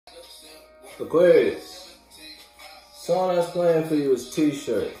Aquarius, song that's playing for you is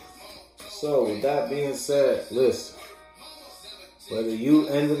T-shirt. So with that being said, listen, whether you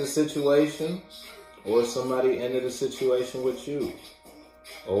ended a situation or somebody ended a situation with you,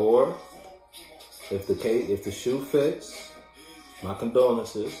 or if the shoe fits, my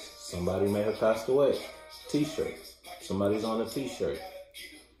condolences, somebody may have passed away. T-shirt, somebody's on a T-shirt.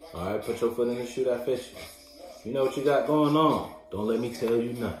 All right, put your foot in the shoe that fits you. You know what you got going on. Don't let me tell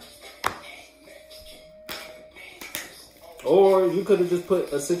you nothing. Or you could have just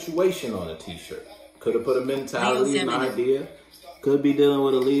put a situation on a T-shirt. Could have put a mentality, an idea. Could be dealing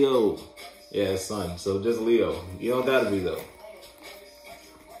with a Leo. Yeah, son. So just Leo. You don't gotta be though.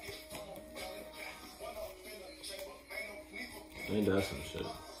 Ain't that some shit?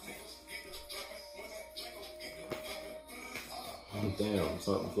 Damn,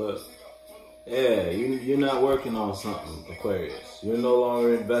 something flipped. Yeah, you're not working on something, Aquarius. You're no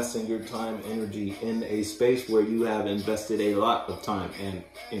longer investing your time, energy in a space where you have invested a lot of time and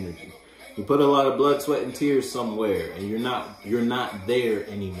energy. You put a lot of blood, sweat, and tears somewhere, and you're not there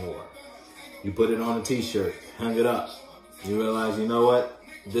anymore. You put it on a T-shirt, hung it up. You realize, you know what?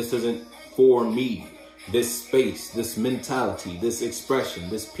 This isn't for me. This space, this mentality, this expression,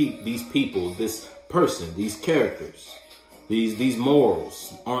 these people, this person, these characters. These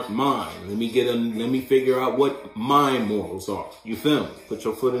morals aren't mine. Let me figure out what my morals are. You feel me? Put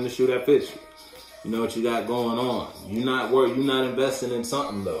your foot in the shoe that fits you. You know what you got going on. You're not investing in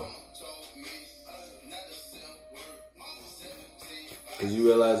something though. Cause you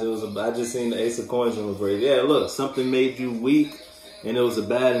realize I just seen the Ace of Coins in reverse. Yeah, look, something made you weak and it was a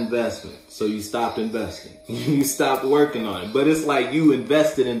bad investment. So you stopped investing. You stopped working on it. But it's like you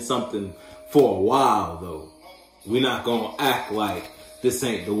invested in something for a while though. We're not going to act like this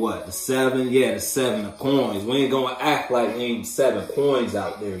ain't the what? The 7? Yeah, the 7 of coins. We ain't going to act like there ain't 7 coins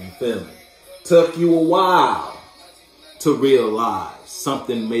out there, you feel me? Took you a while to realize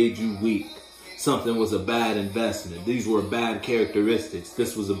something made you weak. Something was a bad investment. These were bad characteristics.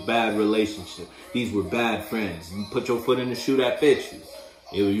 This was a bad relationship. These were bad friends. You put your foot in the shoe that fits you.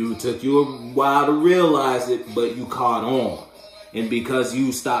 It took you a while to realize it, but you caught on. And because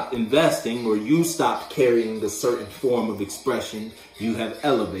you stopped investing or you stopped carrying a certain form of expression, you have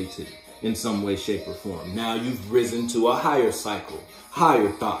elevated in some way, shape, or form. Now you've risen to a higher cycle, higher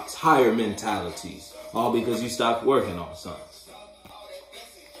thoughts, higher mentalities, all because you stopped working on something.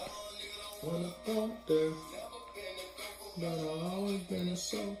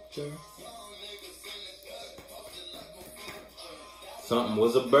 Something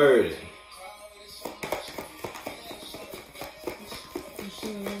was a burden.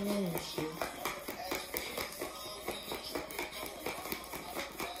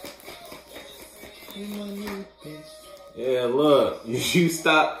 Yeah, look, you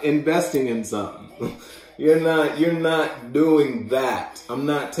stop investing in something. You're not doing that. I'm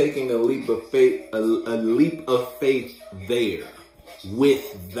not taking a leap of faith, a leap of faith there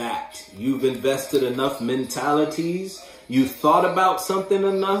with that. You've invested enough mentalities. You thought about something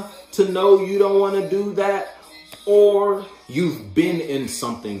enough to know you don't want to do that. Or you've been in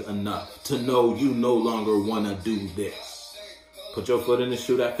something enough to know you no longer want to do this. Put your foot in the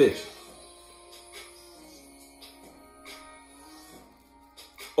shoe that fits you.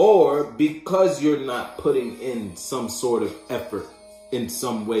 Or because you're not putting in some sort of effort in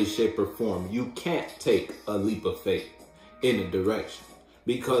some way, shape, or form, you can't take a leap of faith in a direction.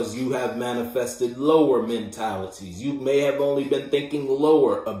 Because you have manifested lower mentalities. You may have only been thinking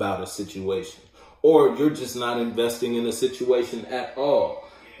lower about a situation. Or you're just not investing in a situation at all.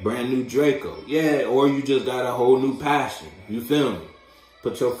 Brand new Draco. Yeah, or you just got a whole new passion. You feel me?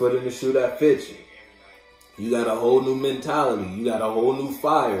 Put your foot in the shoe that fits you. You got a whole new mentality. You got a whole new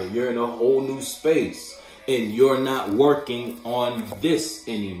fire. You're in a whole new space. And you're not working on this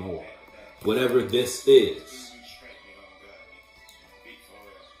anymore. Whatever this is.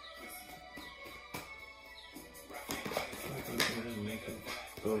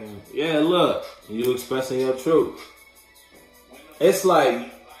 Yeah, look, you expressing your truth. It's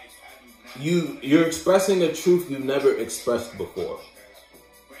like you're expressing a truth you've never expressed before.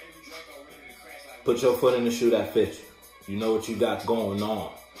 Put your foot in the shoe that fits you. You know what you got going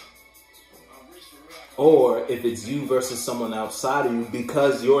on. Or if it's you versus someone outside of you,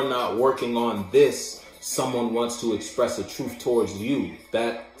 because you're not working on this, someone wants to express a truth towards you.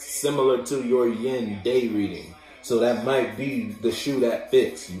 That's similar to your yin day reading. So that might be the shoe that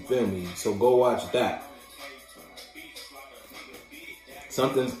fits, you feel me? So go watch that.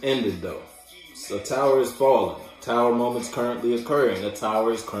 Something's ended though. A tower is falling. Tower moment's currently occurring. A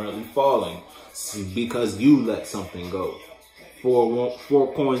tower is currently falling because you let something go.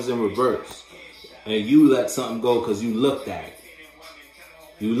 Four coins in reverse. and you let something go because you looked at it.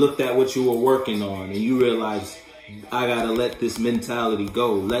 You looked at what you were working on and you realized, I gotta let this mentality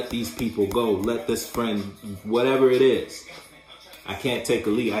go. Let these people go. Let this friend, whatever it is. I can't take a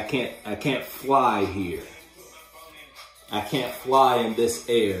lead. I can't fly here. I can't fly in this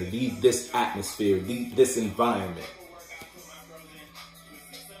air, this atmosphere, this environment.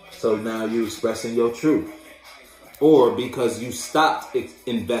 So now you're expressing your truth. Or because you stopped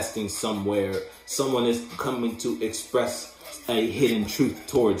investing somewhere, someone is coming to express a hidden truth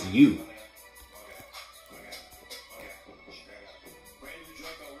towards you.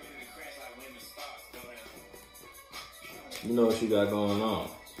 You know what you got going on.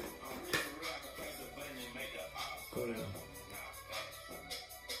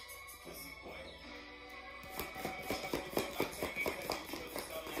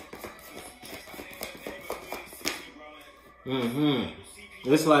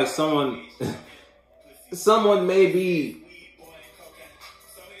 It's like someone may be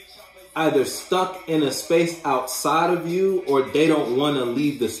either stuck in a space outside of you, or they don't want to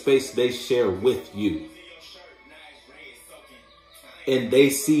leave the space they share with you. And they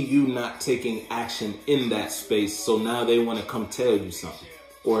see you not taking action in that space, so now they want to come tell you something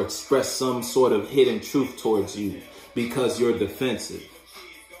or express some sort of hidden truth towards you because you're defensive.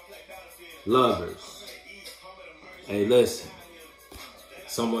 Lovers. Hey, listen.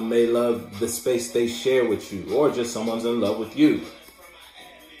 Someone may love the space they share with you, or just someone's in love with you.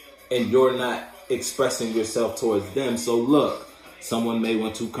 And you're not expressing yourself towards them. So look, someone may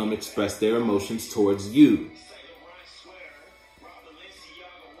want to come express their emotions towards you.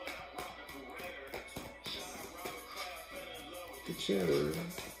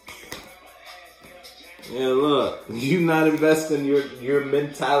 Yeah, look, you're not investing your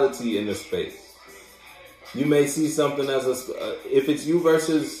mentality in the space. You may see something as if it's you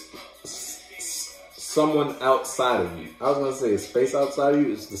versus someone outside of you. I was going to say a space outside of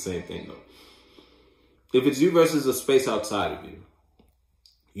you. It's the same thing, though. If it's you versus a space outside of you,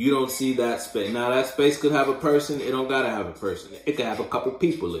 you don't see that space. Now, that space could have a person. It don't got to have a person. It could have a couple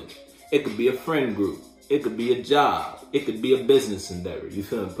people in it. It could be a friend group. It could be a job. It could be a business endeavor. You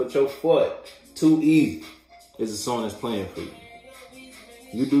feel me? Put your foot. Too easy is a song that's playing for you.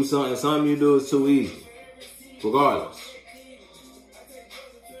 You do something you do is too easy. Regardless.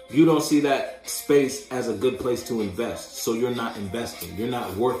 You don't see that space as a good place to invest. So you're not investing. You're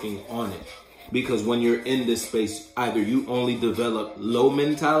not working on it. Because when you're in this space, either you only develop low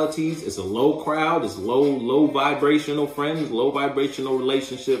mentalities. It's a low crowd. It's low vibrational friends, low vibrational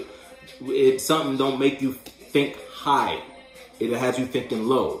relationship. It's something don't make you think high. It has you thinking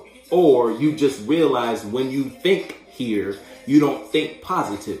low. Or you just realize when you think here, you don't think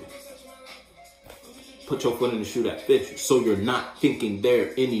positive. Put your foot in the shoe that fits you. So you're not thinking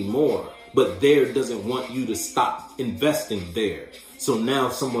there anymore. But there doesn't want you to stop investing there. So now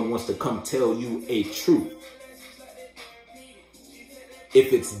someone wants to come tell you a truth.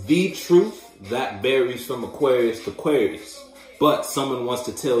 If it's the truth, that varies from Aquarius to Aquarius. But someone wants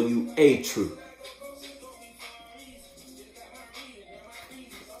to tell you a truth.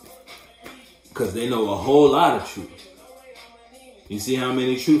 Because they know a whole lot of truth. You see how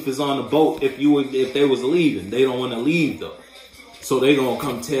many truth is on the boat if they was leaving. They don't want to leave though. So they gonna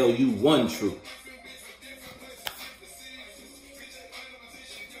come tell you one truth.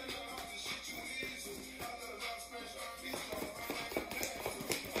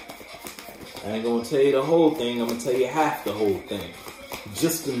 I ain't gonna tell you the whole thing. I'm gonna tell you half the whole thing.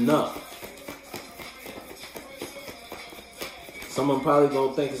 Just enough. Someone probably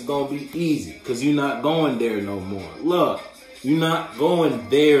gonna think it's gonna be easy because you're not going there no more. Look, you're not going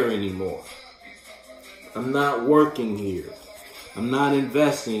there anymore. I'm not working here. I'm not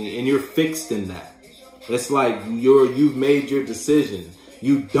investing, and you're fixed in that. It's like you've made your decision.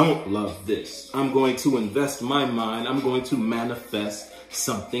 You don't love this. I'm going to invest my mind. I'm going to manifest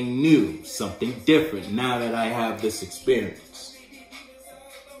something new, something different now that I have this experience.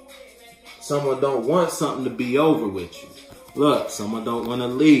 Someone don't want something to be over with you. Look, someone don't want to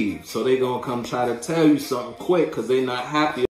leave, so they gonna come try to tell you something quick because they're not happy